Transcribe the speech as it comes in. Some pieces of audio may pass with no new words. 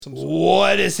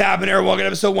What is happening, everyone? Welcome to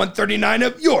episode 139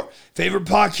 of your favorite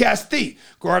podcast, the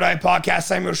Guardai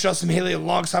Podcast. I'm Rochelle Haley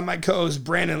alongside my co-host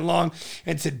Brandon Long,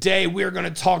 and today we are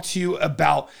going to talk to you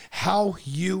about how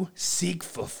you seek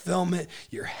fulfillment,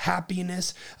 your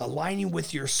happiness, aligning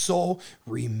with your soul.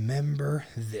 Remember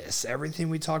this.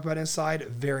 Everything we talk about inside,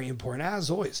 very important.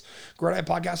 As always, Guardai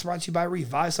Podcast brought to you by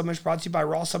Revive Summons, brought to you by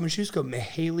Raw Summons. Shoes. Go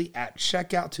Mahaley at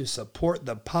checkout to support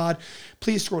the pod.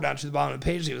 Please scroll down to the bottom of the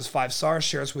page, leave us 5 stars,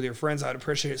 share us with your friends. I'd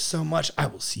appreciate it so much. I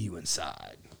will see you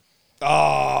inside.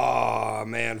 Oh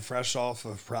man, fresh off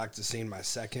of practicing my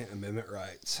Second Amendment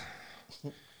rights.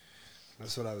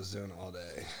 That's what I was doing all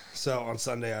day. So on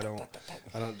Sunday, I don't.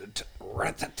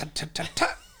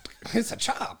 It's a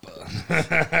chopper.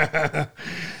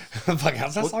 Fuck,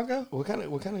 how's that song go? What kind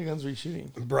of guns were you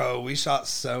shooting? Bro, we shot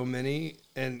so many,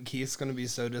 and Keith's gonna be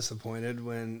so disappointed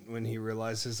when he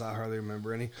realizes I hardly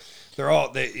remember any. They're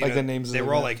all the names. They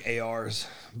were all like ARs,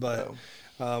 but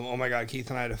oh my god, Keith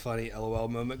and I had a funny LOL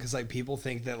moment because like people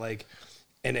think that like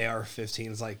an AR-15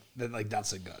 is like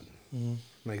that's a gun,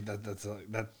 like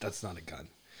that's not a gun,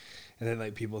 and then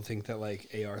like people think that like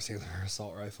AR stands for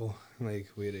assault rifle. Like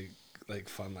we had a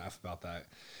fun laugh about that.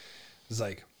 It's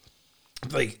like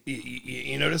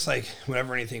you notice like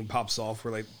whenever anything pops off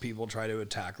where like people try to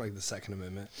attack like the Second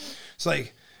Amendment. It's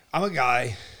like I'm a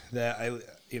guy that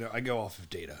I go off of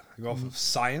data. I go off of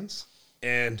science,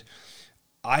 and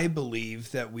I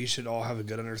believe that we should all have a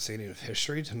good understanding of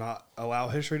history to not allow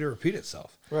history to repeat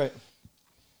itself. Right.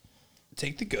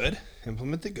 Take the good,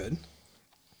 implement the good,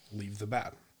 leave the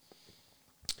bad.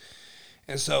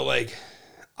 And so like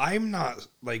I'm not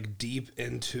like deep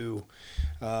into,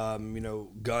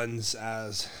 guns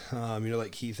as,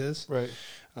 like Keith is. Right.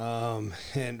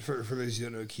 And for those who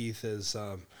don't know, Keith is,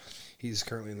 he's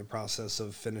currently in the process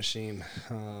of finishing,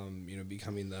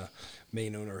 becoming the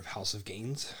main owner of House of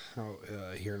Gains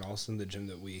here in Austin, the gym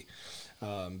that we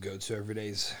go to every day.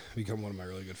 He's become one of my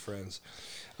really good friends.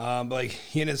 But like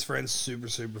he and his friends super,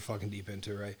 super fucking deep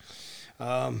into it,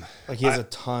 right? Like he has a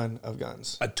ton of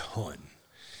guns. A ton.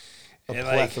 A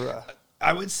plethora.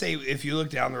 I would say if you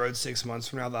look down the road 6 months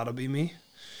from now, that'll be me.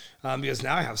 Because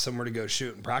now I have somewhere to go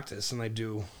shoot and practice, and I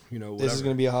do, whatever. This is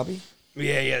going to be a hobby?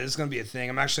 Yeah, this is going to be a thing.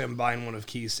 I'm buying one of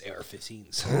Keith's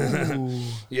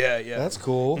AR-15s. Yeah. That's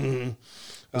cool. Mm-hmm.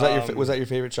 Was that your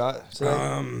favorite shot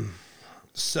today?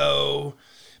 So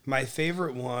my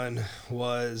favorite one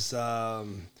was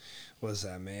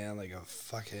that, man? Like a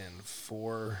fucking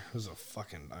 4. It was a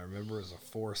fucking, I remember it was a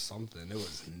 4 something. It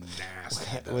was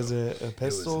nasty. Was it a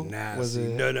pistol? It was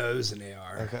nasty. No, it was an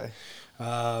AR. Okay.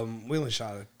 We only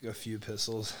shot a few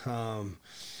pistols.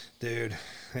 Dude,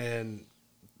 and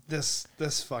this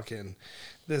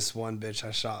one bitch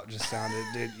I shot just sounded,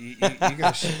 dude, you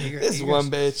guys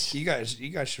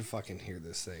should fucking hear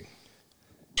this thing.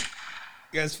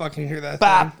 You guys fucking hear that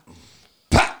Bop. thing?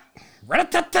 I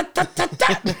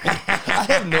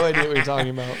have no idea what you're talking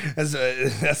about. It's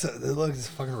a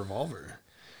fucking revolver.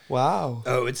 Wow.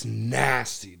 Oh, it's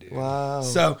nasty, dude. Wow.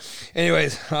 So,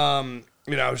 anyways, I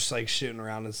was just like shooting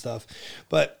around and stuff,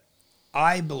 but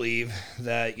I believe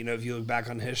that if you look back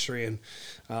on history and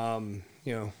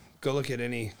go look at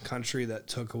any country that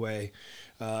took away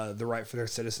the right for their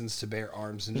citizens to bear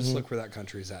arms, and just look where that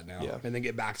country is at now, and then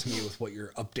get back to me with what your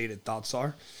updated thoughts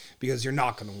are, because you're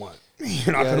not going to want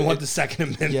the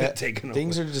Second Amendment taken away.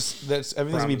 Things are just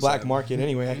everything's gonna be black market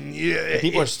anyway. Yeah,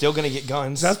 people are still gonna get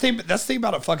guns. That's the thing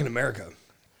about fucking America.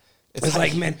 It's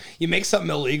like, man, you make something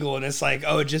illegal and it's like,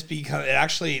 oh, it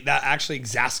actually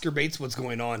exacerbates what's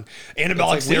going on.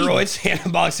 Anabolic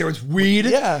steroids, weed.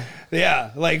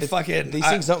 Yeah. Like fucking these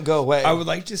things don't go away. I would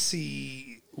like to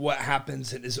see what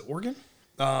happens. Is it Oregon?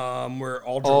 Where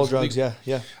all drugs.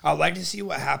 Yeah. I would like to see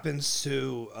what happens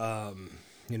to,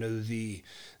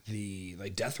 the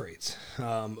like death rates,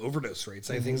 overdose rates,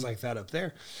 like things like that up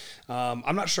there.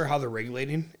 I'm not sure how they're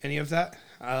regulating any of that.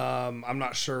 I'm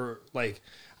not sure,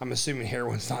 I'm assuming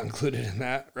heroin's not included in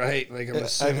that, right? Like I'm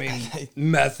assuming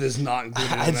meth is not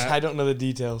included in that. I don't know the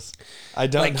details. I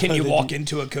don't. Like, can you walk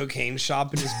into a cocaine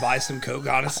shop and just buy some coke?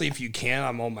 Honestly, if you can,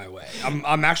 I'm on my way.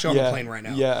 I'm actually on the plane right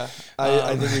now. Yeah,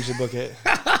 I think we should book it.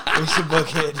 We should book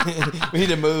it. We need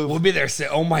to move. We'll be there.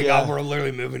 Oh my God, we're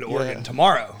literally moving to Oregon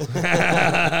tomorrow.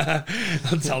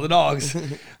 I'll tell the dogs.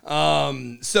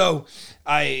 So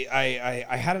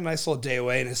I had a nice little day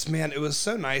away, and it was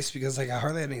so nice because I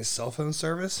hardly had any cell phone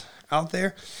service out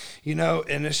there,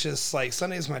 and it's just like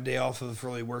Sunday is my day off of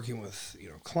really working with,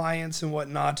 clients and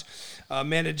whatnot.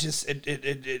 Man,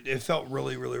 it felt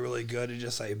really, really, really good to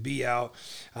just be out.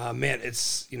 Man,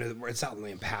 it's out in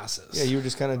Lampasas. Yeah, you were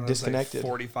just kind of disconnected.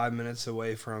 45 minutes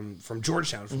away from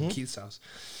Georgetown, from Keith's house.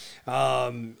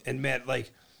 And man,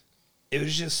 like, it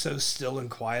was just so still and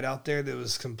quiet out there that it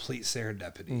was complete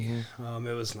serendipity.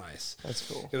 It was nice. That's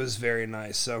cool. It was very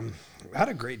nice. So I had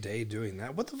a great day doing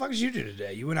that. What the fuck did you do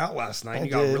today? You went out last night.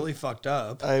 You got really fucked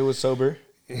up. I was sober.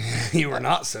 You were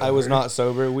not sober. I was not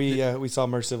sober. We saw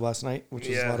Immersive last night, which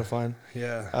was a lot of fun.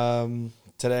 Yeah.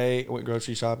 Today, I went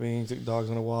grocery shopping, took the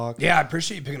dogs on a walk. Yeah, I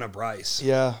appreciate you picking up Rice.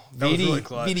 Yeah. That was really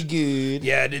clutch. Vidi good.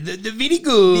 Yeah, the Vidi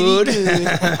good.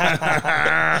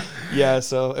 Yeah,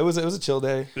 so it was a chill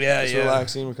day. Yeah, just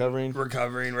relaxing,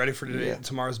 recovering, ready for today.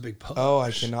 Tomorrow's big push. Oh, I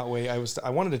cannot wait. I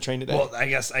wanted to train today. Well, I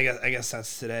guess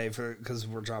that's today because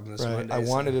we're dropping this Monday. I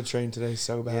wanted to train today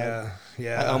so bad.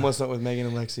 Yeah. I almost went with Megan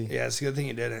and Lexi. Yeah, it's a good thing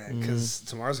you didn't because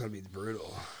tomorrow's gonna be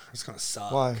brutal. It's gonna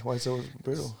suck. Why? Why so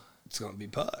brutal? It's gonna be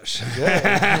push. Yeah.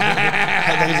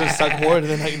 I thought he was gonna suck more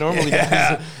than he normally does.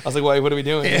 I was like, "What are we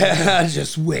doing?" Yeah,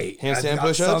 just wait. Handstand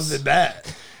push-ups. Something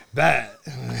bad.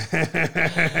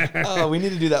 Oh, we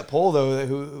need to do that poll though.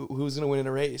 Who's gonna win in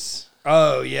a race?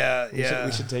 Oh yeah,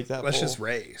 we should take that. Let's poll. just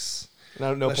race.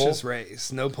 No Let's poll. Just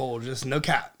race. No poll. Just no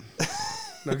cap.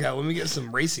 No cap. Let me get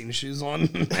some racing shoes on.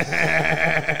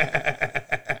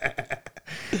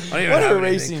 What are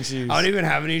racing shoes? I don't even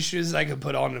have any shoes that I could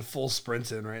put on in full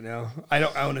sprint in right now. I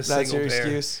don't own a single pair. That's your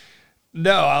excuse?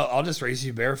 No, I'll just race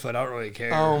you barefoot. I don't really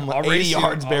care. I'll 80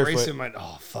 yards barefoot. I'll race you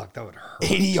oh, fuck, that would hurt.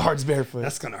 80 yards barefoot.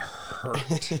 That's going to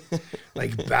hurt.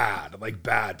 Like bad.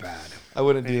 I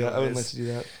wouldn't do that. I wouldn't let you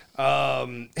do that.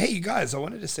 Hey, you guys, I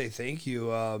wanted to say thank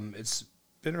you. It's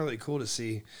been really cool to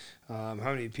see how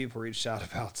many people reached out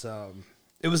about...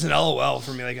 it was an LOL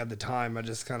for me, like, at the time. I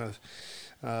just kind of...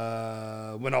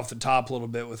 went off the top a little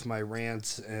bit with my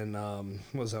rants and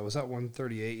what was that? Was that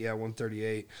 138? Yeah,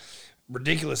 138.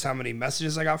 Ridiculous how many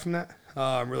messages I got from that.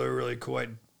 Really, really cool. I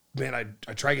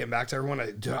try getting back to everyone.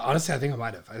 Honestly, I think I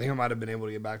might have been able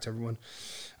to get back to everyone.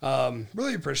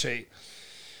 Really appreciate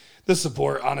the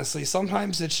support. Honestly,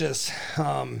 sometimes it's just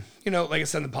like I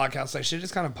said in the podcast, like shit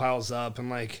just kind of piles up and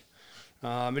like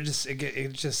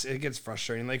it gets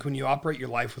frustrating. Like when you operate your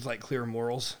life with like clear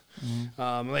morals,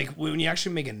 like when you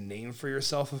actually make a name for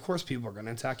yourself, of course people are going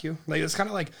to attack you. Like it's kind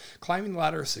of like climbing the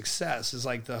ladder of success is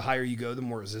like the higher you go, the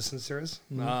more resistance there is.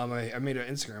 I made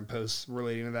an Instagram post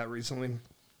relating to that recently.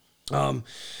 But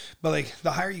like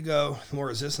the higher you go, the more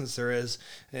resistance there is.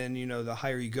 And, the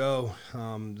higher you go,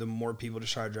 the more people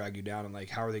just try to drag you down. And like,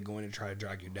 how are they going to try to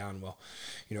drag you down? Well,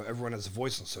 everyone has a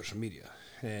voice on social media.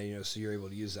 And, so you're able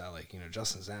to use that, like,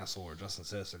 Justin's an asshole or Justin's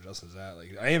this or Justin's that.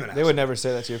 Like, I am an asshole. They would never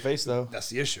say that to your face, though. That's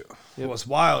the issue. Yep. What's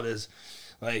wild is,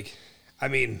 like, I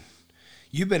mean,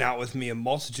 you've been out with me a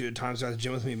multitude of times, at the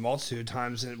gym with me a multitude of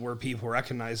times where people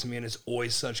recognize me, and it's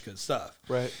always such good stuff.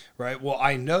 Right. Right? Well,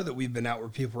 I know that we've been out where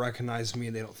people recognize me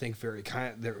and they don't think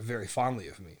they're very fondly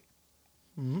of me.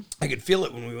 Mm-hmm. I could feel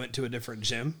it when we went to a different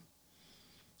gym.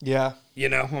 Yeah. You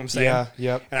know what I'm saying? Yeah,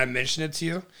 yep. And I mentioned it to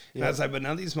you. And I was like, but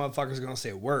none of these motherfuckers are going to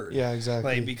say a word. Yeah,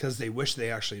 exactly. Like, because they wish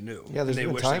they actually knew. Yeah, there's they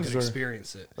been wish times they could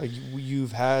experience it. Like,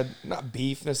 you've had, not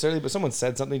beef necessarily, but someone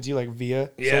said something to you, like,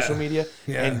 via social media.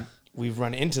 Yeah. And we've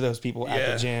run into those people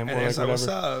at the gym. And or it's like, what's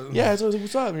up? Yeah, it's always,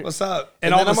 what's up? What's up?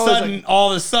 And all of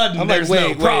a sudden, I'm there's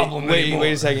like, no problem anymore.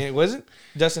 Wait a second. Wasn't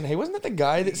Dustin, hey, wasn't that the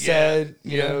guy that said,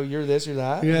 you're this or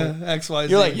that? Yeah, X, Y,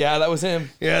 Z. You're like, yeah, that was him.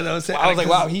 Yeah, that was him. I was like,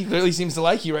 wow, he clearly seems to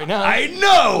like you right now. I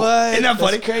know. What? Isn't that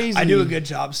funny? That's crazy. I do a good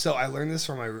job. So I learned this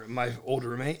from my old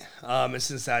roommate in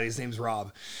Cincinnati. His name's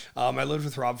Rob. I lived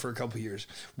with Rob for a couple years.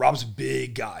 Rob's a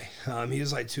big guy. He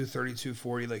was like 230,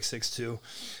 240, like 6'2".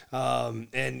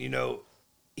 And,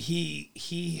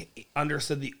 he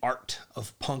understood the art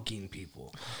of punking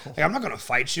people. Like, I'm not going to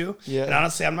fight you. Yeah. And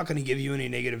honestly, I'm not going to give you any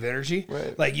negative energy.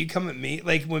 Right. Like, you come at me.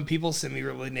 Like, when people send me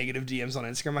really negative DMs on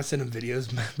Instagram, I send them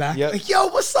videos back. Yep. Like, yo,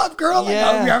 what's up, girl? Like, Yeah.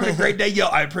 I hope you're having a great day. Yo,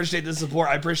 I appreciate the support.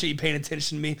 I appreciate you paying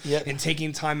attention to me and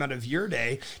taking time out of your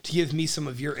day to give me some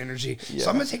of your energy. Yeah.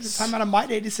 So I'm going to take the time out of my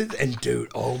day to sit. And,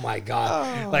 dude, oh, my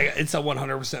God. Like, it's a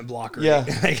 100% blocker. Yeah.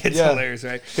 Like, it's hilarious,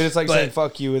 right? Because it's like saying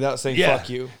fuck you without saying fuck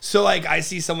you. So, like, I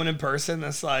see someone in person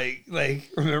that's like,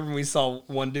 remember when we saw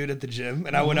one dude at the gym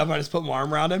and I went up and I just put my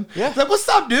arm around him? Yeah. I was like, what's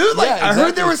up, dude? Like, I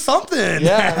heard there was something.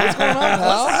 Yeah, what's going on,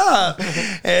 pal? What's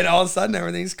up? And all of a sudden,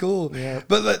 everything's cool. Yeah.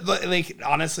 But, like,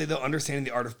 honestly, though, understanding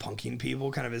the art of punking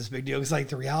people kind of is a big deal. Because, like,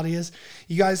 the reality is,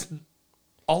 you guys...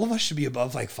 all of us should be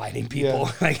above like fighting people.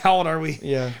 Yeah. Like, how old are we?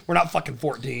 Yeah. We're not fucking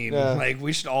 14. Yeah. Like,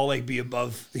 we should all like be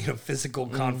above, physical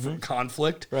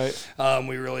conflict. Right.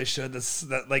 We really should.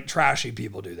 That like trashy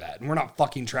people do that. And we're not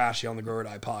fucking trashy on the Grow or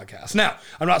Die podcast. Now,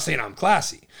 I'm not saying I'm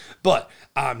classy, but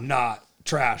I'm not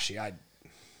trashy.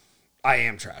 I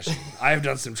am trashy. I have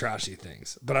done some trashy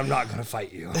things, but I'm not going to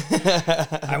fight you.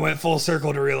 I went full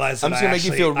circle to realize that I'm just going to make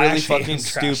you feel really fucking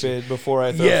stupid before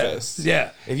I throw fists. Yeah.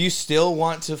 If you still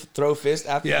want to throw fists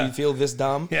after you feel this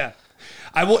dumb. Yeah.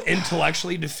 I will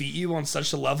intellectually defeat you on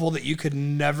such a level that you could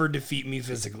never defeat me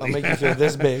physically. I'll make you feel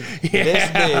this big.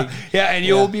 This big. Yeah, and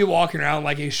you'll be walking around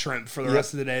like a shrimp for the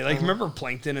rest of the day. Like, remember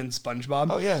Plankton and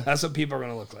SpongeBob? Oh, yeah. That's what people are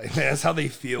going to look like. That's how they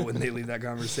feel when they leave that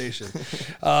conversation.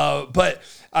 But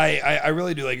I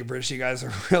really do appreciate you guys.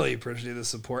 I really appreciate the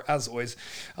support, as always.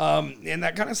 And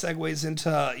that kind of segues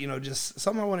into, just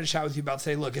something I want to chat with you about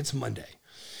today. Look, it's Monday.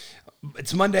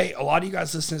 It's Monday. A lot of you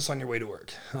guys listen to this on your way to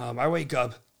work. I wake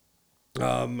up 8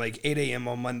 a.m.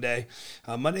 on Monday.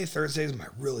 Monday, Thursdays, my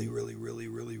really, really, really,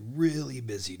 really, really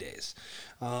busy days.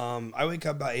 I wake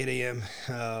up about 8 a.m.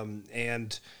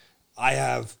 And I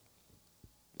have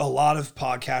a lot of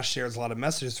podcast shares, a lot of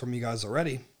messages from you guys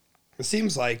already. It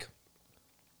seems like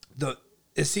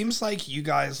you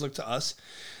guys look to us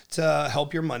to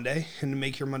help your Monday and to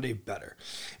make your Monday better.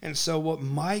 And so what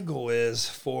my goal is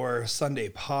for Sunday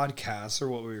podcasts, or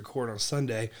what we record on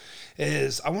Sunday,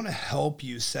 is I want to help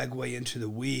you segue into the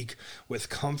week with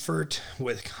comfort,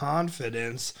 with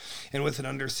confidence, and with an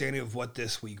understanding of what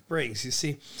this week brings. You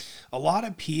see, a lot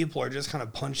of people are just kind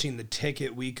of punching the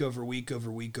ticket week over week over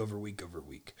week over week over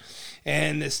week.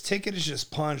 And this ticket is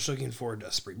just punched looking forward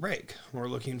to spring break, or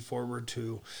looking forward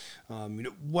to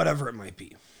whatever it might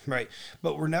be. Right.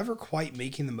 But we're never quite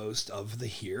making the most of the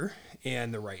here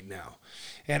and the right now.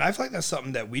 And I feel like that's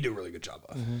something that we do a really good job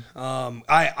of. Mm-hmm.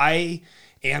 I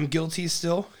am guilty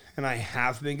still, and I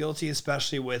have been guilty,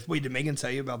 especially with, wait, did Megan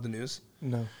tell you about the news?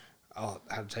 No. I'll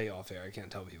have to tell you off air. I can't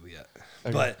tell people yet.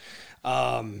 Okay. But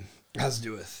it has to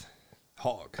do with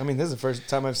Hog. I mean, this is the first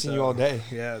time I've seen you all day.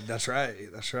 Yeah, that's right.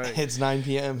 That's right. It's 9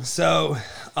 p.m. So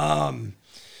I'm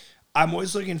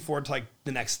always looking forward to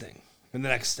the next thing and the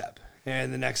next step.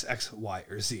 And the next X, Y,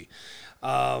 or Z.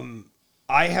 I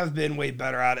have been way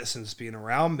better at it since being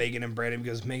around Megan and Brandon,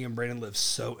 because Megan and Brandon live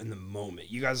so in the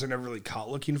moment. You guys are never really caught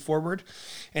looking forward.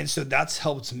 And so that's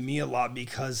helped me a lot,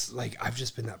 because I've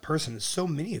just been that person. And so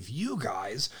many of you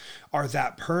guys are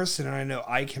that person. And I know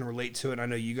I can relate to it. And I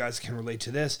know you guys can relate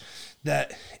to this,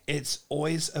 that it's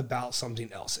always about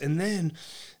something else. And then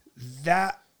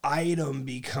that item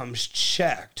becomes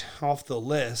checked off the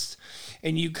list,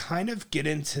 and you kind of get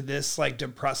into this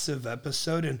depressive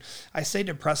episode. And I say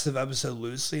depressive episode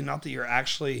loosely, not that you're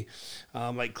actually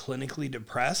clinically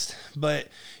depressed, but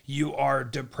you are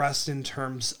depressed in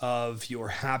terms of your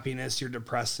happiness. You're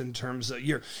depressed in terms of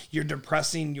you're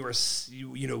depressing your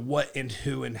what and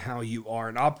who and how you are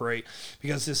and operate,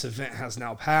 because this event has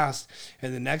now passed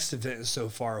and the next event is so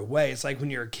far away. It's like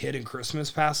when you're a kid and Christmas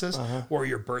passes, or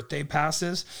your birthday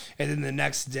passes, and then the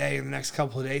next day and the next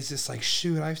couple of days, it's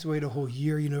shoot, I have to wait a whole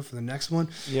year, for the next one.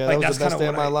 Yeah, that was that's the best day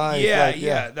of my life.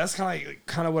 Yeah, that's kind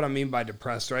of what I mean by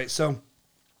depressed, right? So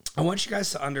I want you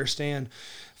guys to understand,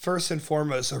 first and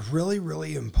foremost, a really,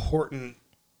 really important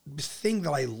thing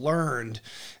that I learned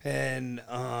in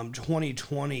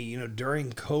 2020,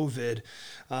 during COVID,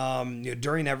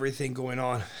 during everything going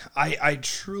on. I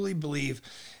truly believe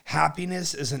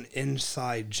happiness is an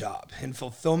inside job, and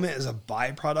fulfillment is a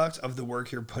byproduct of the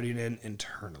work you're putting in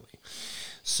internally.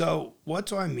 So what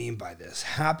do I mean by this?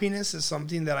 Happiness is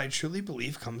something that I truly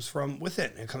believe comes from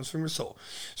within. It comes from your soul.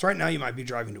 So right now you might be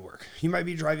driving to work. You might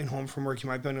be driving home from work. You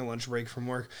might be on a lunch break from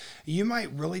work. You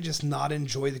might really just not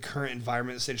enjoy the current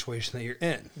environment, situation that you're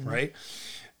in, right?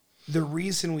 The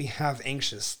reason we have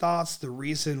anxious thoughts, the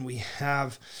reason we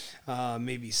have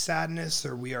maybe sadness,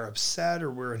 or we are upset,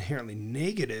 or we're inherently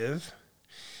negative,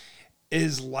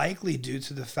 is likely due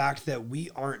to the fact that we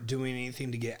aren't doing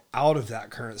anything to get out of that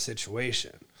current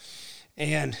situation.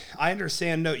 And I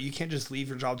understand, no, you can't just leave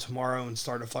your job tomorrow and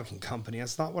start a fucking company.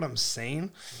 That's not what I'm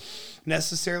saying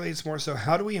necessarily. It's more so,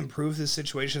 how do we improve this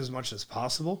situation as much as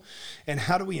possible? And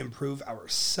how do we improve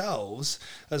ourselves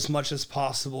as much as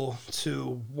possible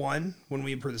to, one, when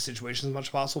we improve the situation as much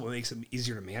as possible, it makes it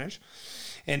easier to manage.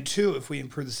 And two, if we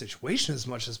improve the situation as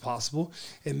much as possible,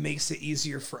 it makes it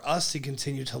easier for us to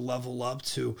continue to level up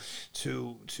to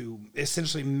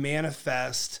essentially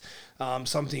manifest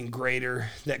something greater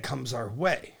that comes our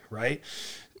way, right?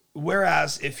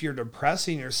 Whereas if you're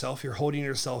depressing yourself, you're holding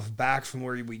yourself back from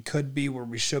where we could be, where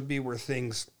we should be, where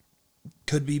things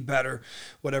could be better,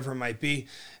 whatever it might be.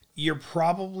 You're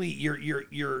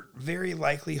very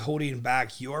likely holding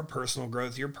back your personal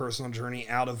growth, your personal journey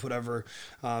out of whatever,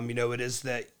 it is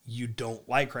that you don't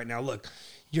like right now. Look,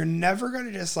 you're never going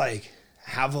to just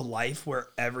have a life where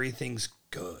everything's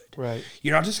good. Right.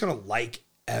 You're not just going to like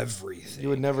everything. You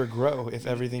would never grow if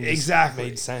everything made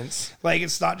sense. Like,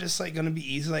 it's not just like going to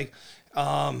be easy. Like,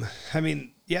 I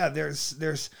mean, yeah,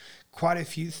 there's quite a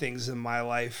few things in my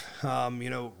life,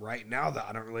 right now that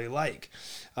I don't really like.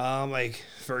 Like,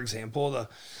 for example,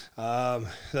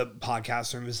 the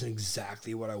podcast room isn't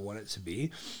exactly what I want it to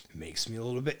be. It makes me a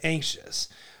little bit anxious.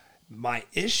 My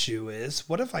issue is,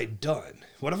 what have I done?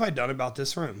 What have I done about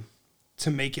this room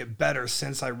to make it better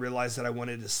since I realized that I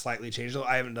wanted to slightly change it?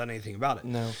 I haven't done anything about it.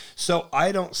 No. So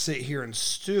I don't sit here and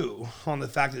stew on the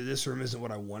fact that this room isn't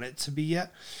what I want it to be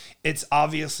yet. It's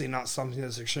obviously not something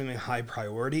that's extremely high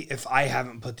priority if I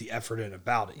haven't put the effort in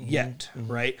about it yet,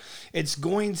 right? It's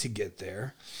going to get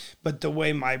there, but the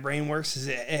way my brain works is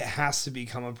it has to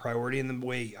become a priority, and the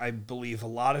way I believe a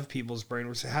lot of people's brain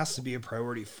works, it has to be a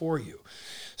priority for you.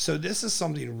 So this is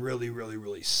something really, really,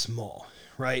 really small,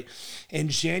 right? In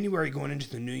January, going into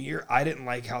the new year, I didn't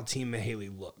like how Team Mahaley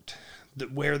looked.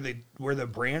 Where the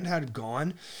brand had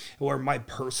gone, or my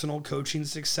personal coaching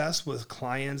success with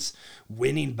clients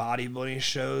winning bodybuilding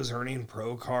shows, earning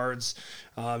pro cards,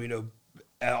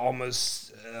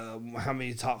 almost how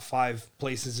many top 5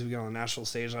 places did we get on the national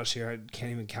stage last year? I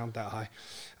can't even count that high.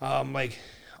 Like,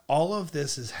 all of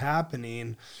this is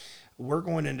happening. We're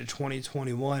going into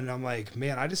 2021, and I'm like,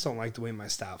 man, I just don't like the way my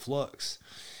staff looks.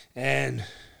 And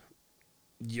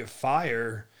you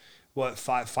fire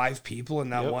five people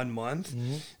in that 1 month.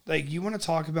 Like, you want to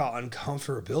talk about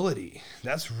uncomfortability.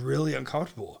 That's really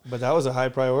uncomfortable. But that was a high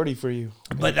priority for you.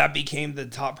 But that became the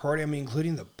top priority. I mean,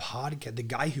 including the podcast, the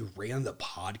guy who ran the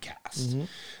podcast.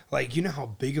 Like, you know how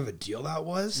big of a deal that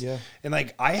was? Yeah. And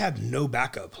like, I had no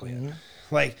backup plan.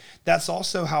 Like, that's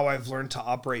also how I've learned to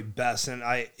operate best. And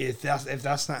if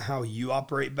that's not how you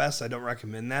operate best, I don't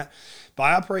recommend that. But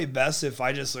I operate best if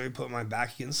I just literally put my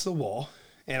back against the wall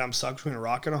and I'm stuck between a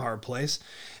rock and a hard place.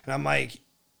 And I'm like,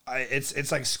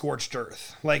 it's like scorched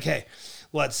earth. Like, hey,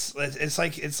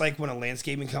 it's like when a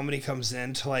landscaping company comes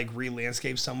in to like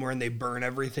re-landscape somewhere and they burn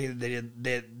everything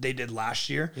that they did last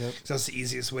year. Yep. So that's the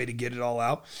easiest way to get it all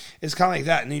out. It's kind of like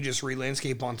that. And you just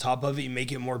re-landscape on top of it. You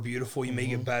make it more beautiful. You make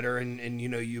it better, and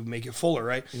you make it fuller,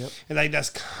 right? Yep. And like,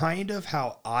 that's kind of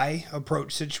how I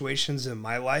approach situations in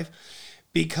my life,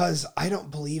 because I don't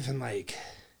believe in like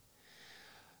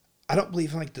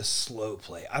the slow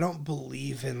play. I don't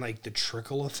believe in like the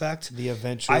trickle effect. The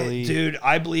eventually.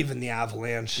 I believe in the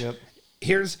avalanche. Yep.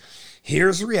 Here's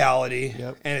reality.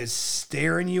 Yep. And it's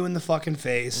staring you in the fucking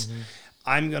face.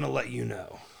 I'm going to let you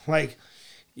know. Like,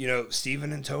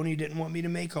 Steven and Tony didn't want me to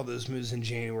make all those moves in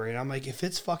January. And I'm like, if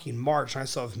it's fucking March and I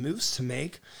still have moves to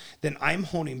make, then I'm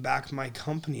holding back my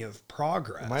company of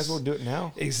progress. Might as well do it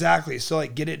now. Exactly. So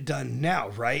like, get it done now,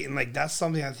 right? And like, that's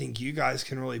something I think you guys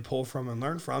can really pull from and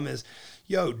learn from is,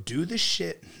 do the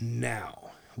shit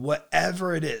now.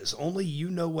 Whatever it is, only you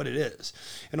know what it is.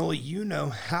 And only you know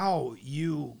how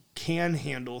you can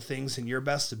handle things in your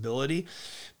best ability,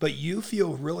 but you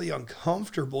feel really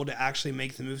uncomfortable to actually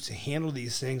make the move to handle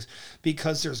these things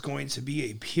because there's going to be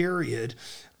a period,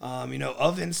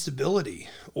 of instability,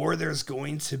 or there's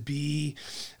going to be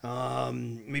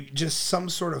maybe just some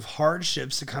sort of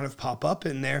hardships that kind of pop up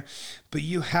in there. But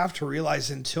you have to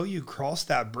realize until you cross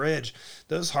that bridge,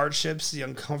 those hardships, the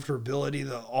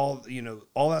uncomfortability,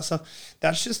 all that stuff,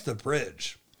 that's just the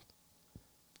bridge.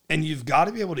 And you've got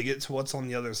to be able to get to what's on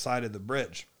the other side of the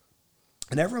bridge.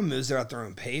 And everyone moves there at their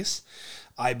own pace.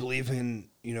 I believe in,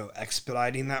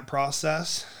 expediting that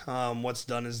process. What's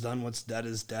done is done. What's dead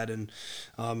is dead. And,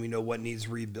 what needs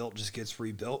rebuilt just gets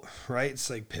rebuilt, right? It's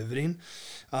like pivoting.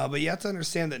 But you have to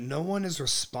understand that no one is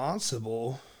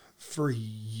responsible for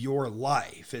your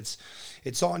life.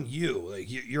 It's on you. Like,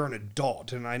 you're an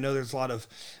adult, and I know there's a lot of,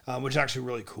 which is actually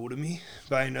really cool to me,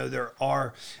 but I know there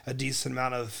are a decent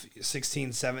amount of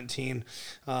 16, 17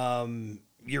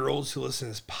 year olds who listen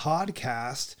to this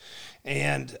podcast,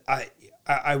 and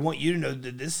I want you to know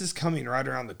that this is coming right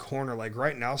around the corner. Like,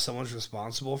 right now, someone's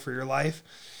responsible for your life.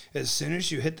 As soon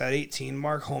as you hit that 18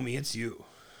 mark, homie, it's you,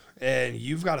 and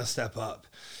you've got to step up,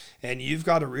 and you've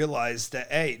got to realize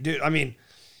that, hey, dude, I mean,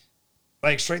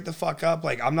 like, straight the fuck up.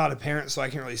 Like, I'm not a parent, so I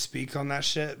can't really speak on that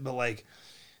shit. But like,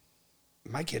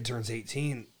 my kid turns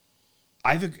 18.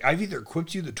 I've either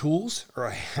equipped you the tools or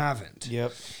I haven't.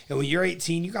 Yep. And when you're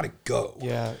 18, you got to go.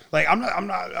 Yeah. Like, I'm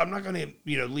not going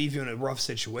to, leave you in a rough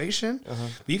situation, but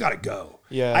you got to go.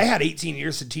 Yeah. I had 18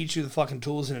 years to teach you the fucking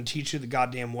tools and to teach you the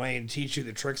goddamn way and teach you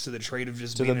the tricks of the trade of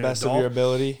just being an adult. To the best of your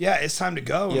ability. Yeah, it's time to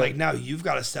go. Yep. Like, now you've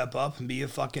got to step up and be a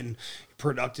fucking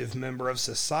productive member of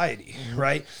society,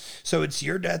 right? So it's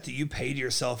your debt that you pay to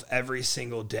yourself every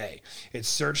single day. It's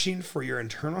searching for your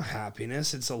internal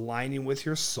happiness. It's aligning with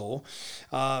your soul.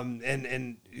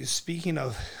 And speaking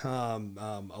of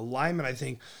alignment,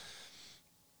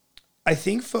 I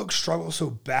think folks struggle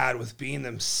so bad with being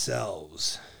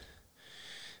themselves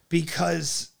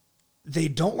because they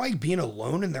don't like being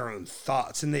alone in their own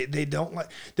thoughts, and they don't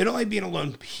like being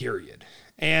alone, period.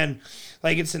 And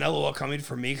like, it's an LOL coming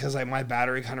for me because like my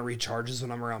battery kind of recharges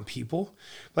when I'm around people.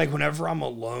 Like whenever I'm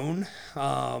alone, the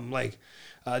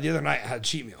other night I had a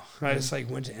cheat meal. And I just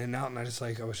like went to In-N-Out and I was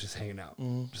just hanging out,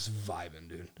 just vibing,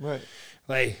 dude. Right.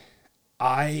 Like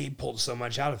I pulled so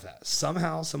much out of that.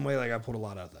 Somehow, some way, like I pulled a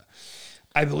lot out of that.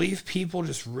 I believe people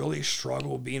just really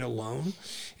struggle being alone.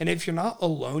 And if you're not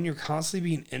alone, you're constantly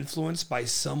being influenced by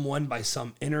someone, by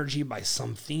some energy, by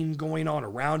something going on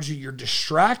around you. You're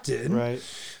distracted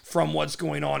from what's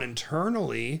going on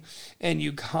internally. And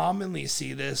you commonly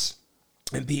see this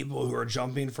in people who are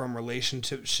jumping from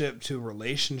relationship to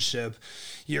relationship.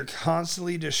 You're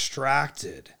constantly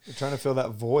distracted. You're trying to fill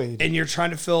that void. And you're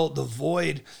trying to fill the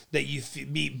void that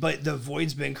but the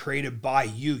void's been created by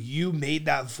you. You made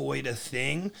that void a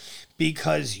thing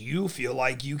because you feel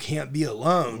like you can't be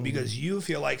alone, because you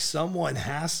feel like someone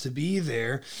has to be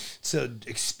there to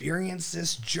experience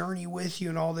this journey with you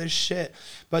and all this shit.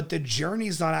 But the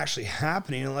journey's not actually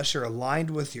happening unless you're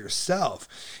aligned with yourself.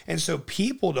 And so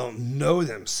people don't know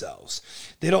themselves.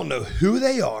 They don't know who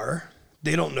they are.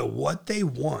 They don't know what they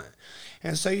want.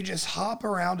 And so you just hop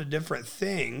around to different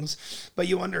things, but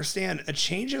you understand a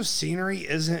change of scenery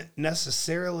isn't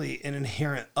necessarily an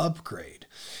inherent upgrade.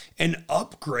 An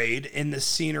upgrade in the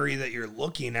scenery that you're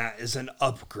looking at is an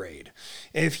upgrade.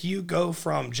 If you go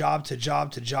from job to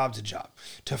job to job to job,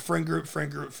 to friend group,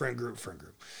 partner,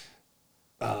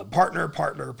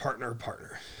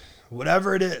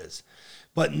 whatever it is,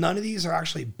 but none of these are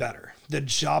actually better. The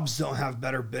jobs don't have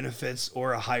better benefits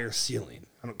or a higher ceiling.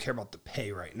 I don't care about the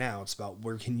pay right now. It's about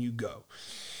where can you go.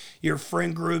 Your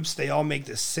friend groups, they all make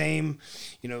the same,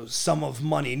 sum of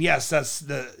money. And yes,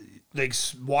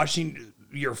 that's watching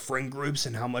your friend groups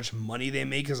and how much money they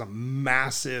make is a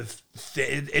massive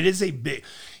thing. It is a big,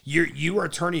 you are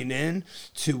turning in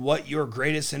to what your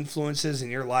greatest influences in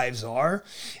your lives are.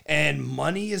 And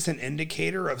money is an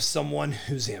indicator of someone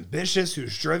who's ambitious,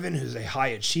 who's driven, who's a high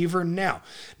achiever. Now,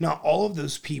 not all of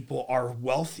those people are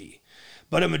wealthy,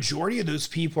 but a majority of those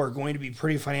people are going to be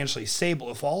pretty financially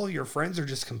stable. If all of your friends are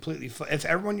just if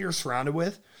everyone you're surrounded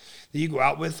with that you go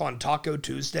out with on Taco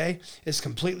Tuesday is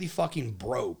completely fucking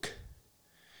broke,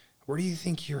 where do you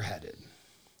think you're headed?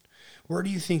 Where do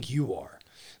you think you are?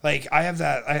 Like, I have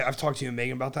that, I've talked to you and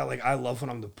Megan about that. Like, I love when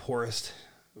I'm the poorest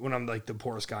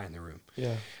guy in the room.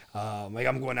 Yeah. Like,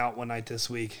 I'm going out one night this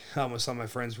week with some of my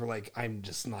friends. We're like, I'm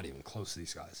just not even close to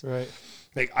these guys. Right.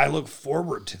 Like, I look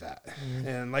forward to that.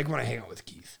 And like when I hang out with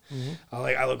Keith,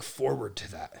 I look forward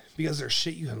to that because there's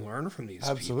shit you can learn from these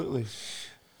people. Absolutely.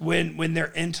 When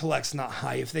their intellect's not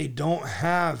high, if they don't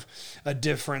have a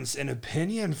difference in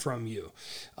opinion from you.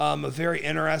 A very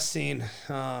interesting,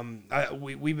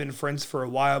 we've been friends for a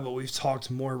while, but we've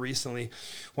talked more recently.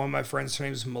 One of my friends, her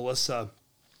name is Melissa.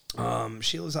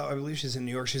 She lives out, I believe she's in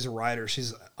New York. She's a writer.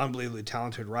 She's an unbelievably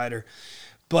talented writer.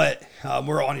 But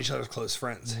we're on each other's close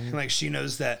friends. And like, she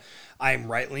knows that I'm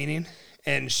right-leaning.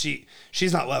 And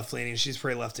she's not left-leaning. She's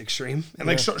pretty left extreme. And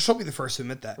like, she'll be the first to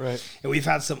admit that. Right. And we've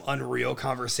had some unreal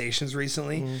conversations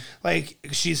recently. Like,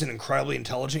 she's an incredibly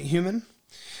intelligent human.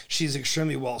 She's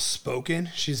extremely well-spoken.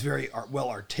 She's very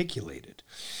well-articulated.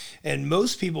 And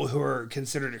most people who are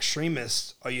considered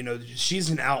extremists, she's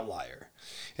an outlier.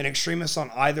 And extremists on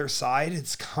either side,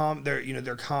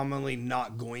 they're commonly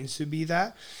not going to be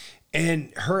that.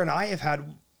 And her and I have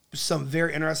had some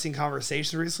very interesting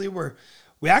conversations recently where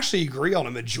we actually agree on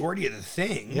a majority of the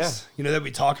things, that we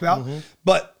talk about,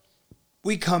 but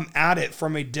we come at it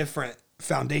from a different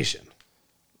foundation.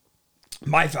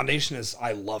 My foundation is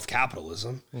I love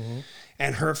capitalism,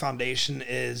 and her foundation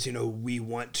is, we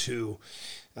want to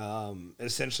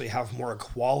essentially have more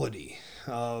equality,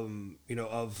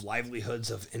 of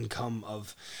livelihoods, of income,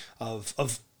 of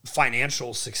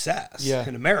financial success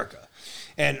in America.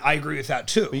 And I agree with that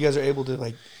too. But you guys are able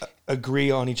to agree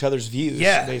on each other's views,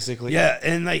 basically. Yeah.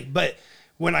 And but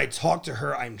when I talk to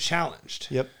her, I'm challenged.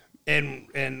 Yep.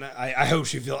 And I hope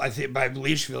I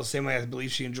believe she feels the same way. I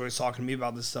believe she enjoys talking to me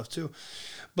about this stuff too.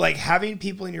 But having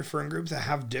people in your friend group that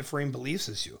have differing beliefs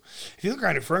as you. If you look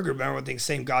around your friend group and everyone thinks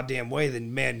the same goddamn way,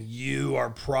 then man, you're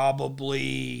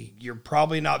probably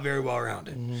not very well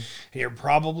rounded. And you're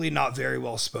probably not very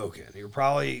well spoken. You're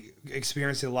probably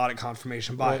experiencing a lot of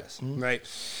confirmation bias, right?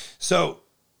 So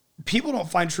people don't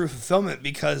find true fulfillment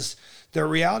because the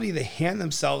reality they hand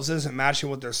themselves isn't matching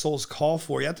what their souls call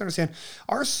for. You have to understand,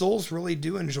 our souls really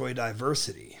do enjoy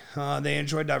diversity. They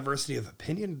enjoy diversity of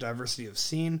opinion, diversity of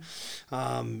scene,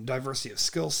 diversity of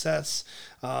skill sets.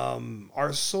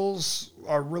 Our souls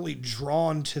are really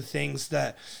drawn to things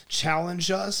that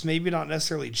challenge us, maybe not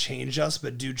necessarily change us,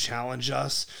 but do challenge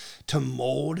us to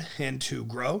mold and to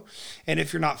grow. And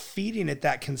if you're not feeding it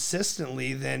that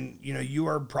consistently, then, you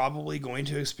are probably going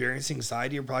to experience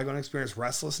anxiety. You're probably going to experience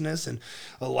restlessness and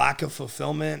a lack of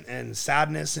fulfillment and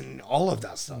sadness and all of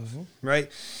that stuff.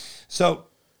 Right. So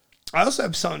I also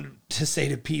have something to say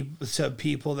to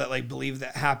people that like believe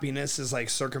that happiness is like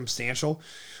circumstantial,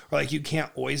 or like you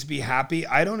can't always be happy.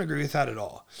 I don't agree with that at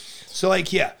all. So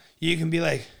like, yeah, you can be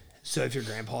like, so if your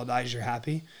grandpa dies, you're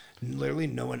happy. Literally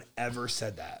no one ever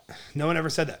said that. No one ever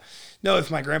said that. No,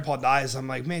 if my grandpa dies, I'm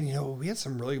like, man, we had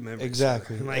some really good memories.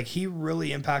 Exactly. And like, he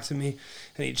really impacted me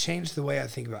and he changed the way I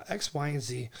think about X, Y, and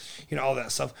Z, all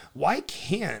that stuff. Why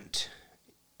can't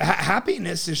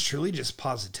happiness is truly just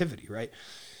positivity, right?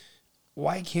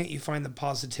 Why can't you find the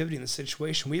positivity in the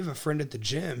situation? We have a friend at the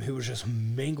gym who was just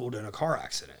mangled in a car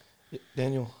accident.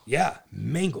 Daniel. Yeah,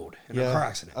 mangled in a car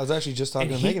accident. I was actually just talking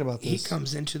to Megan about this. He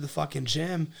comes into the fucking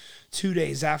gym 2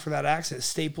 days after that accident,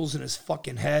 staples in his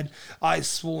fucking head, eyes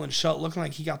swollen shut, looking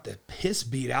like he got the piss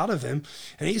beat out of him.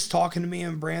 And he's talking to me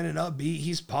and Brandon upbeat.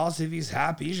 He's positive. He's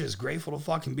happy. He's just grateful to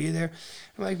fucking be there.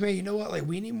 I'm like, man, you know what? Like,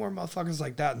 we need more motherfuckers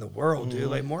like that in the world, dude.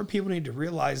 Like, more people need to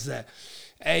realize that,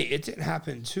 hey, it didn't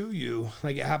happen to you,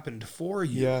 like it happened for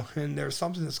you. Yeah. And there's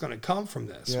something that's going to come from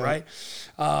this, right?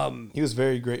 He was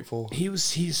very grateful.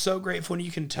 He's so grateful, and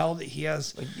you can tell that he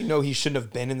has... Like, he shouldn't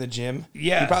have been in the gym.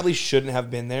 Yeah. He probably shouldn't have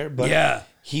been there, but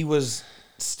he was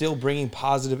still bringing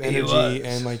positive energy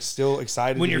and like still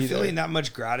excited when to you're be feeling there. That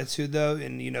much gratitude though,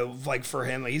 and like for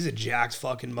him, like he's a jacked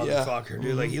fucking motherfucker,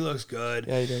 dude. Like he looks good.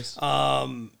 Yeah, he does.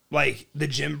 Like the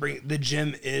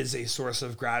gym is a source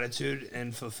of gratitude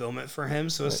and fulfillment for him.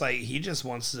 So it's like he just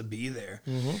wants to be there.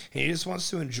 And he just wants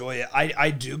to enjoy it. I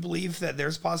do believe that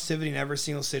there's positivity in every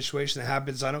single situation that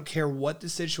happens. I don't care what the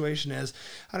situation is.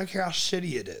 I don't care how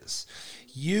shitty it is.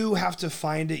 You have to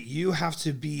find it. You have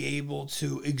to be able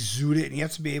to exude it, and you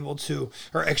have to be able to,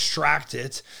 or extract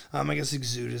it. I guess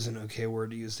exude is an okay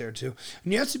word to use there too.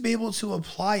 And you have to be able to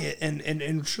apply it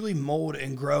and truly mold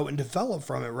and grow and develop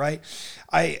from it, right?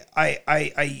 I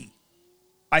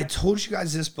told you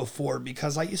guys this before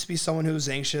because I used to be someone who was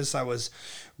anxious. I was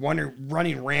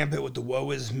running rampant with the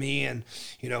woe is me, and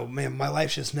man, my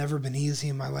life's just never been easy,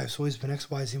 and my life's always been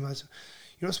X, Y, Z.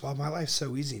 You know what's wild? My life's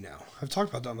so easy now. I've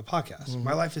talked about that on the podcast.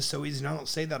 My life is so easy, and I don't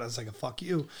say that as like a fuck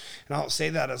you. And I don't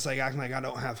say that as like acting like I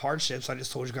don't have hardships. I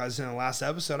just told you guys in the last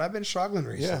episode, I've been struggling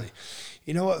recently. Yeah.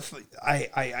 You know what?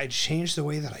 I changed the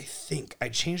way that I think. I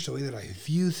changed the way that I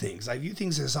view things. I view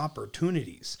things as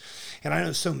opportunities. And I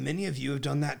know so many of you have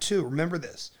done that too. Remember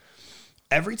this.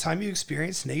 Every time you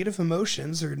experience negative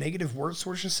emotions or negative words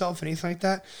towards yourself, anything like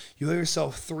that, you owe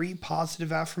yourself 3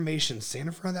 positive affirmations. Stand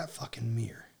in front of that fucking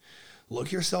mirror.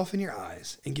 Look yourself in your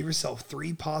eyes and give yourself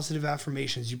 3 positive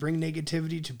affirmations. You bring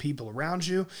negativity to people around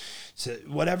you, to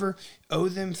whatever, owe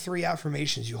them 3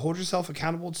 affirmations. You hold yourself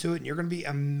accountable to it, and you're going to be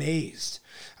amazed.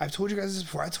 I've told you guys this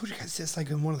before. I told you guys this like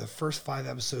in one of the first 5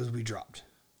 episodes we dropped.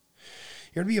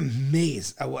 You're going to be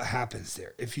amazed at what happens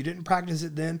there. If you didn't practice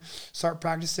it then, start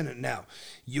practicing it now.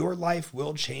 Your life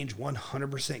will change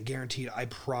 100% guaranteed. I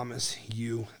promise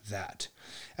you that.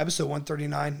 Episode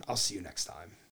 139, I'll see you next time.